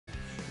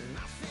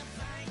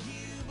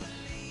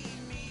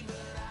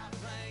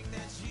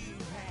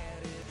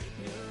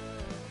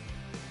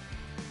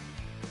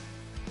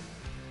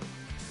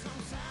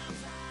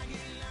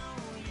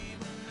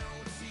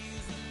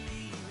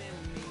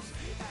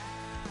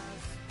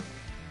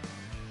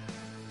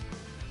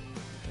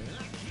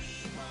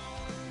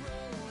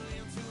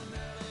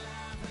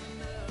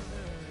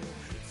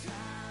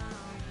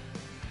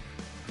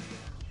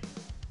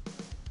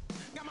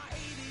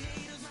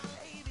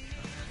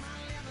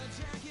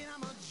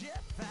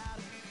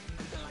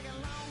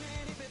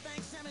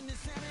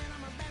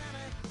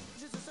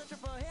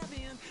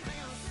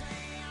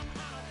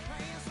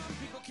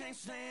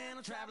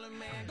a traveling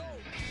man. Go!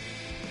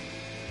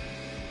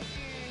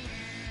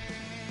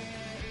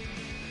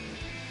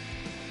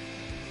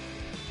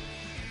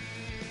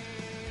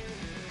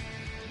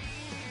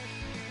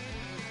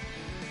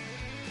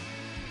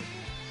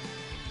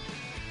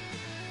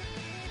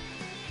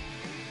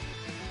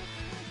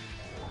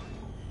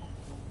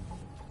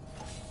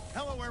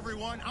 Hello,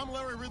 everyone. I'm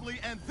Larry Ridley,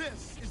 and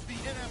this is the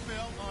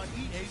NFL on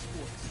EA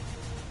Sports.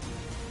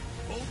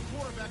 Both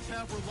quarterbacks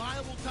have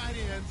reliable tight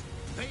ends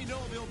they know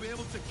they'll be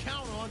able to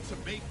count on to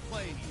make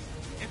plays.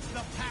 It's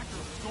the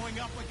Packers going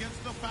up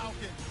against the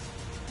Falcons.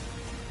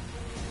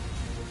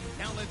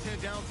 Now let's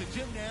head down to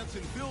Jim Nantz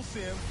and Phil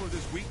Simms for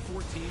this Week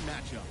 14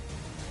 matchup.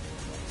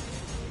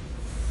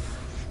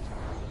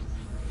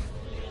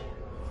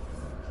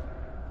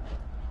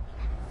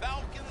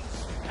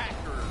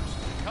 Falcons-Packers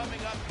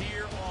coming up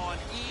here on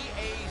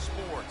EA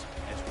Sports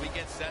as we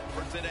get set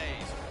for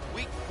today's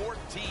Week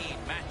 14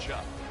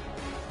 matchup.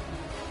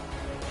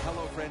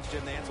 Hello, friends.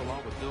 Jim Nantz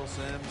along with Phil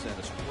Simms, and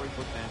a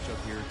storybook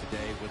matchup here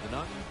today with an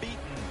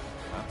unbeaten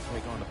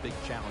take on a big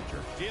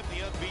challenger. Jim,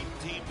 the unbeaten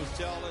team was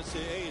telling us,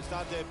 hey, it's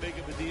not that big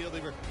of a deal. They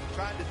were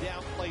trying to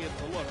downplay it.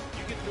 But look,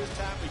 you get this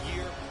time of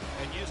year,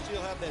 and you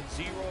still have that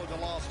zero in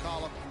the loss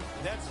column.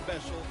 That's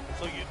special.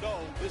 So you know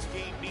this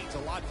game means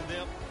a lot to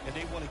them, and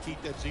they want to keep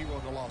that zero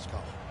in the loss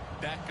column.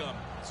 Beckham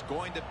is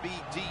going to be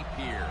deep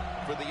here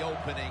for the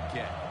opening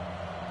kick.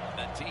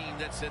 The team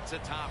that sits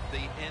atop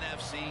the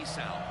NFC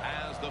South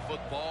has the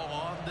football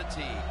on the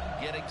tee,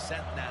 getting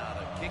set now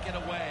to kick it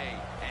away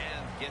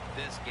and get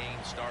this game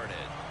started.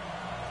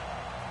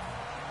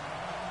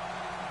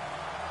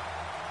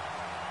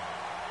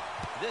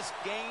 This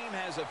game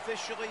has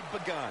officially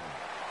begun.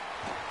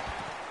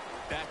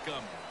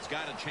 Beckham's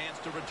got a chance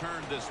to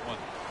return this one.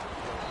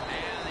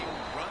 And he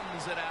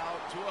runs it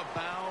out to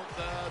about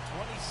the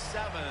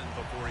 27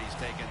 before he's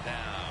taken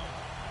down.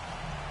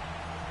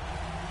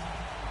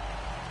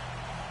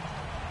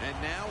 And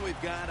now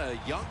we've got a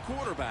young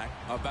quarterback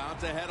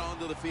about to head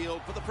onto the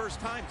field for the first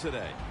time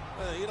today.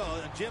 You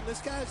know, Jim,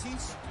 this guy's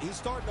he's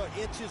starting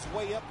to inch his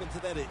way up into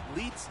that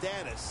elite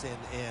status,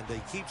 and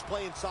he keeps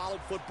playing solid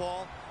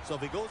football. So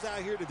if he goes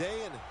out here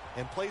today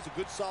and plays a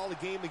good solid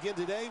game again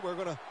today, we're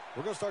gonna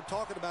start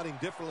talking about him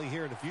differently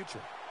here in the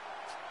future.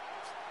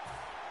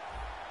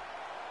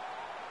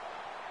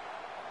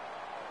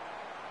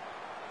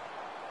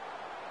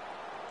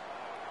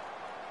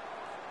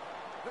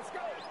 Let's go.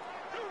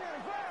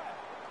 295.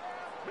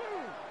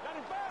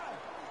 295.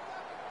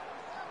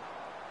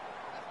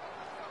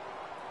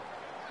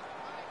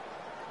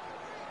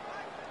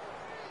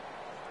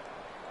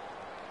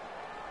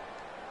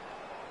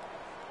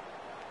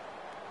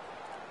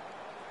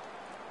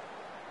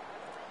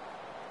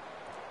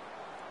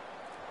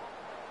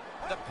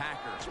 The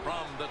Packers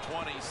from the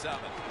 27.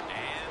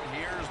 And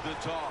here's the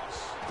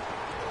toss.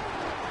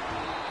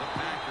 The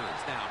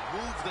Packers now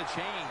move the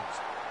chains.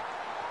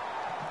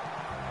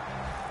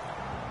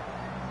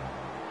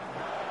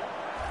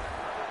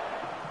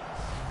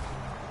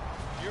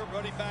 You're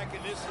running back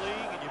in this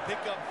league and you pick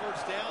up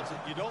first downs and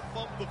you don't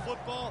fumble the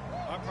football,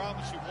 I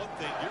promise you one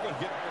thing, you're going to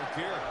get more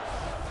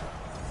carries.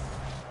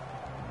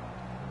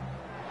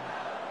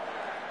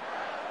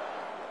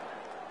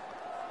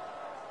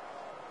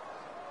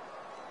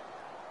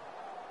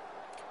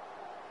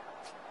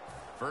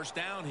 First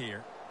down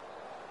here.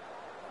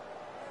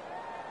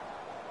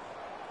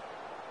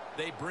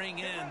 They bring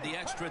in the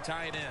extra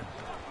tight end.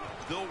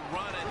 They'll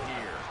run it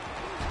here.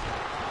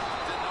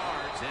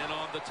 Denard's in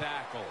on the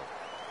tackle.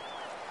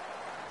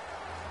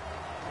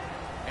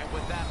 And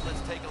with that,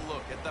 let's take a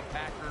look at the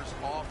Packers'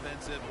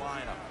 offensive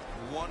lineup.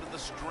 One of the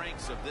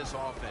strengths of this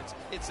offense,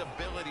 its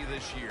ability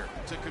this year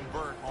to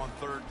convert on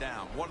third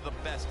down. One of the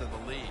best in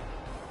the league.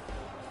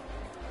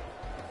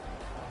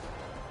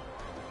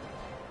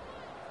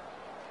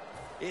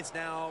 It's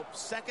now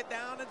 2nd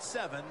down and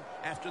 7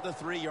 after the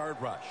 3-yard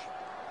rush.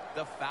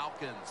 The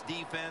Falcons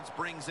defense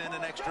brings in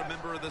an extra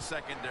member of the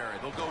secondary.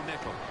 They'll go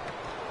nickel.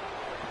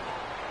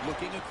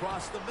 Looking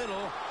across the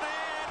middle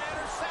and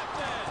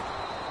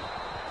intercepted.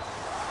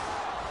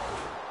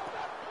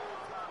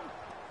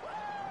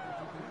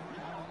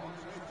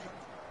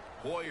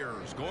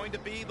 Hoyer's going to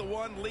be the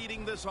one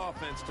leading this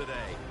offense today.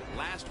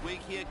 Last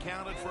week he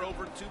accounted for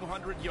over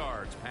 200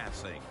 yards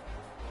passing.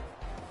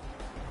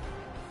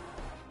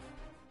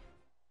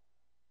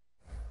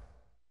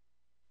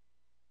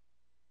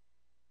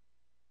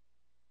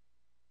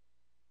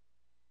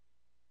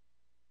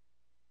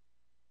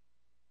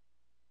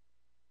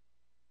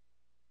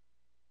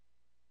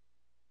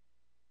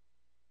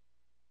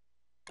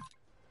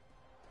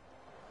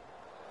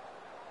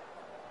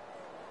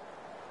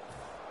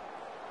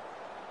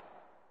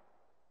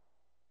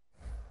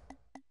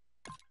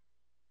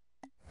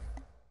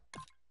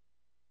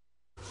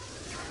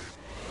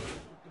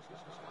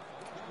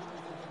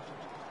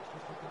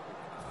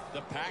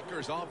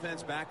 Packers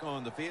offense back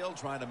on the field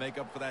trying to make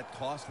up for that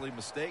costly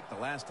mistake. The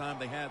last time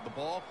they had the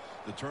ball,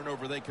 the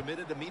turnover they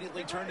committed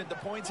immediately turned into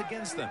points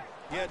against them.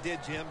 Yeah, it did,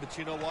 Jim, but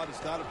you know what?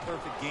 It's not a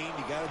perfect game.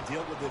 You got to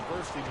deal with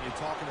adversity when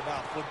you're talking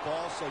about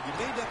football. So you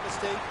made that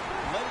mistake,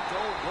 let it go,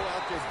 go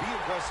out there, be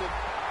aggressive,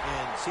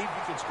 and see if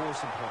you can score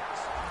some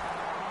points.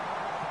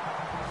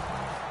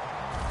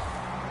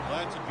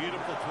 Well, that's a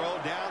beautiful throw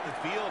down the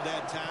field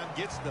that time.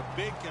 Gets the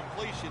big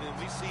completion, and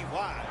we see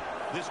why.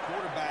 This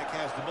quarterback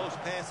has the most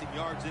passing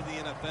yards in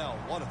the NFL.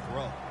 What a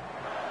throw.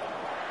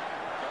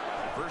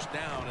 First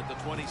down at the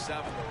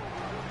 27. And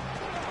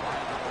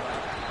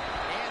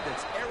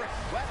it's Eric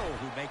Weddle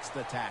who makes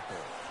the tackle.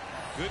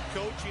 Good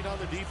coaching on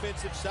the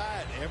defensive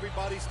side.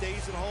 Everybody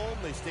stays at home.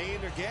 They stay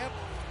in their gap,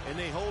 and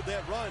they hold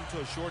that run to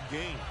a short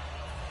gain.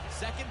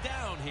 Second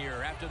down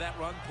here after that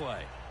run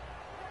play.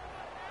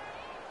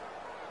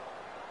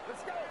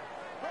 Let's go.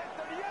 Red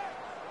 38.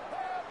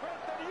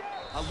 Red 38.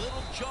 A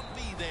little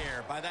jumpy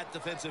there by that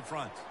defensive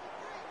front.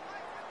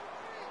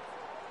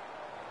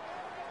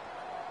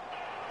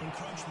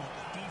 Encroachment,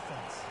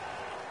 defense.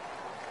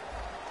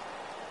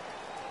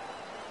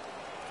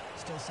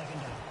 Still second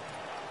down.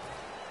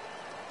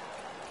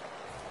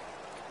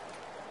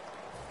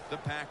 The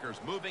Packers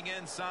moving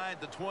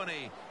inside the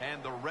 20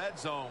 and the red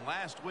zone.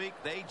 Last week,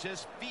 they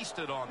just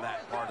feasted on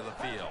that part of the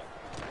field.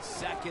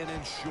 Second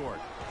and short.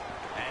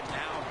 And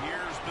now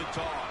here's the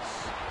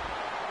toss.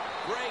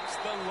 Breaks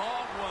the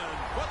long one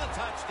for the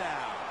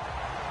touchdown.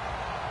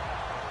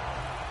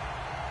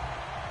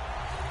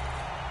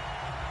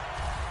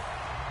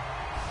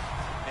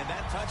 And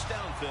that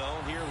touchdown, Phil,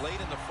 here late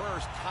in the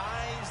first,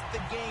 ties the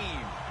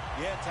game.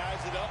 Yeah, it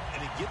ties it up,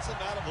 and it gets them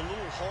out of a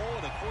little hole,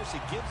 and of course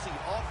it gives the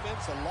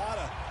offense a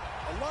lot of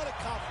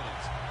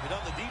confidence. And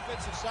on the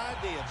defensive side,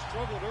 they have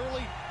struggled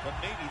early, but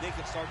maybe they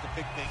can start to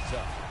pick things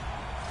up.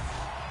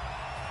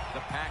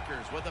 The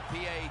Packers with a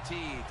PAT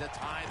to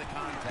tie the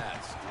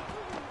contest.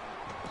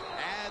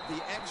 Add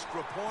the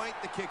extra point.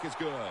 The kick is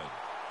good.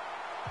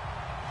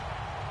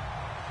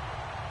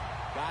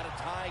 Got a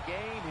tie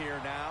game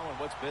here now, and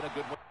what's been a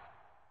good one.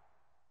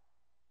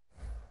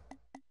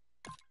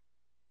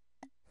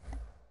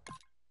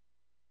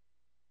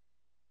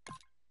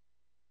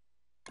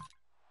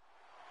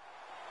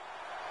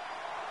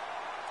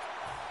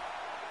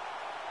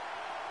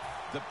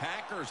 The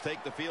Packers take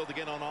the field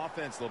again on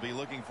offense. They'll be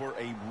looking for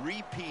a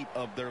repeat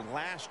of their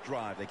last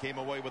drive. They came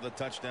away with a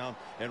touchdown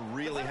and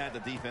really had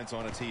the defense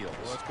on its heels.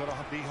 Well, it's going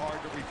to be hard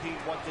to repeat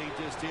what they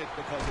just did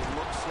because it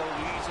looked so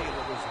easy and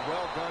it was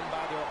well done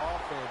by their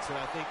offense.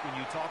 And I think when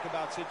you talk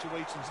about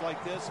situations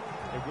like this,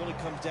 it really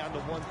comes down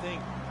to one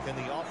thing. Can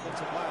the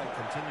offensive line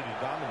continue to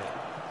dominate?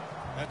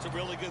 That's a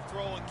really good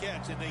throw and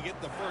catch, and they get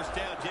the first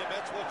down, Jim.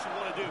 That's what you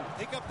want to do.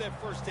 Pick up that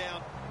first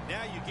down.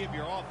 Now you give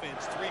your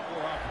offense 3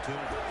 more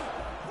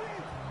opportunities.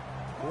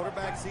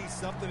 Quarterback sees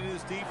something in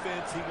his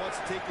defense he wants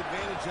to take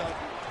advantage of.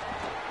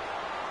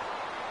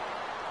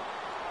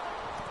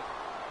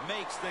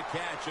 Makes the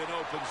catch in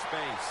open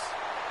space.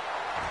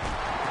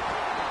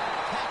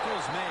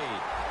 Tackle's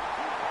made.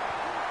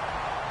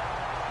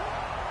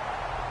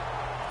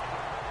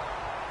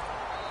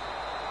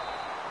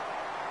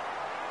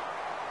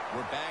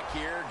 We're back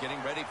here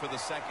getting ready for the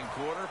second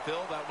quarter.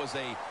 Phil, that was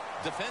a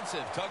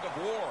defensive tug of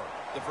war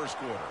the first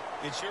quarter.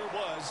 It sure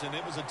was, and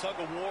it was a tug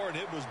of war, and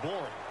it was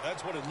boring.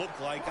 That's what it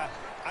looked like.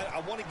 I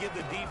want to give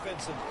the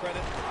defense some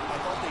credit. I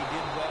thought they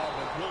did well,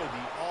 but really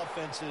the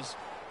offenses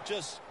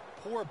just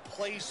poor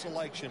play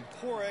selection,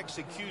 poor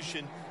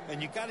execution,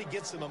 and you got to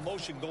get some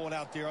emotion going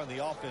out there on the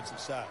offensive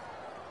side.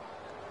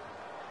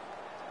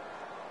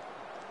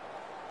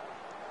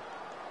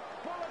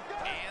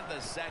 And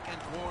the second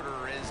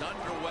quarter is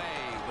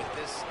underway with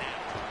this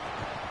snap.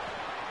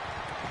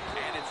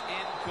 And it's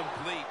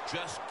incomplete.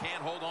 Just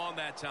can't hold on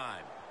that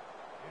time.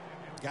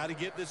 Got to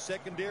give this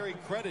secondary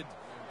credit.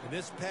 In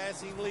this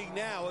passing league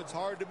now, it's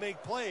hard to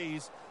make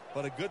plays,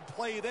 but a good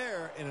play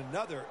there and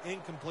another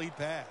incomplete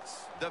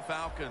pass. The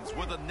Falcons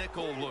with a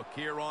nickel look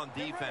here on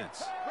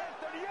defense.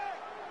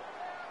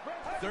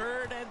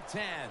 3rd and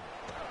 10.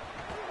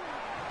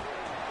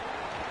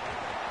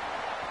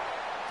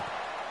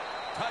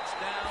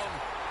 Touchdown,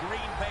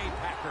 Green Bay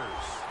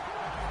Packers.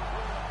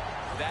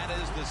 That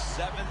is the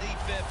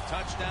 75th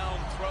touchdown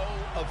throw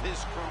of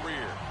his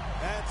career.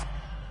 That's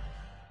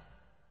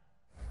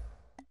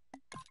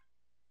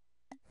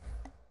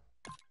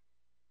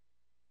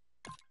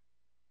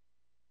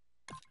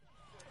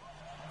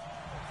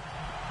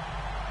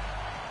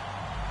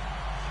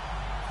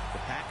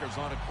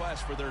on a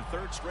quest for their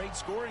 3rd straight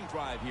scoring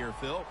drive here,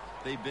 Phil.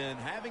 They've been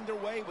having their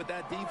way with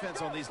that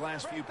defense on these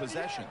last few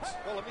possessions.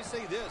 Well, let me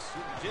say this,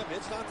 Jim,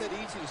 it's not that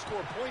easy to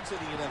score points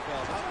in the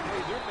NFL. Not the way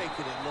they're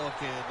making it look,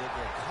 and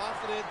they're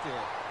confident,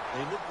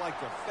 they look like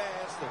they're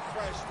fast, they're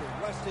fresh,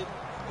 they're rested.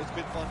 It's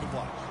been fun to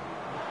watch.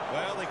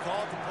 Well, they call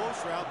it the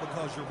post route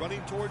because you're running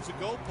towards the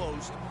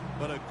goalpost,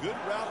 but a good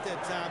route that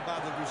time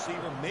by the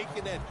receiver,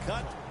 making that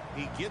cut.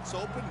 He gets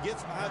open,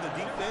 gets behind the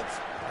defense,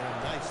 and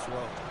a nice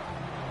throw.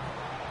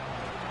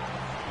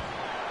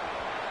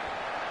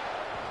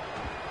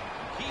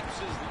 Keeps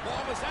his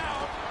ball is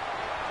out,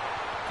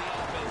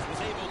 Hernandez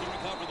was able to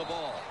recover the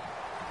ball.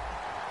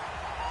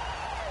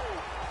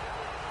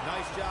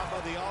 Nice job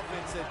by the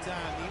offense that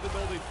time. Even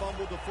though they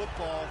fumbled the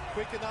football,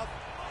 quick enough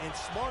and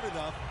smart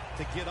enough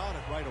to get on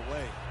it right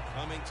away.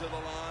 Coming to the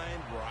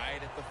line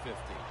right at the 50.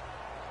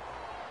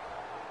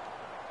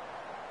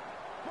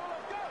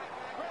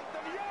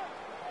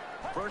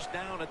 First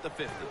down at the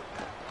 50.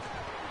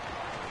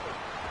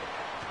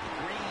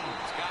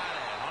 Green's got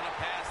it on a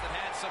pass that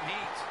had some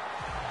heat.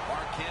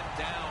 Marquette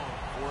down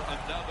for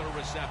another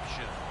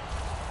reception.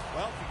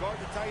 Well, if you guard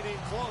the tight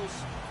end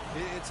close,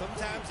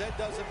 sometimes that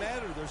doesn't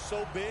matter. They're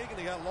so big and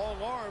they got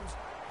long arms,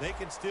 they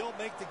can still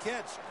make the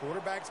catch.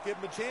 Quarterbacks give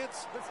them a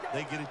chance,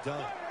 they get it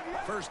done.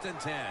 First and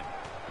 10.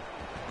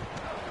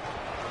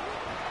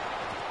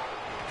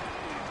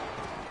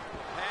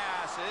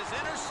 Pass is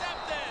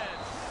intercepted.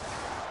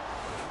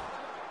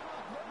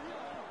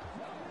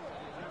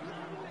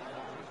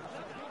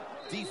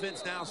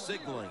 Defense now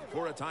signaling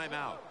for a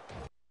timeout.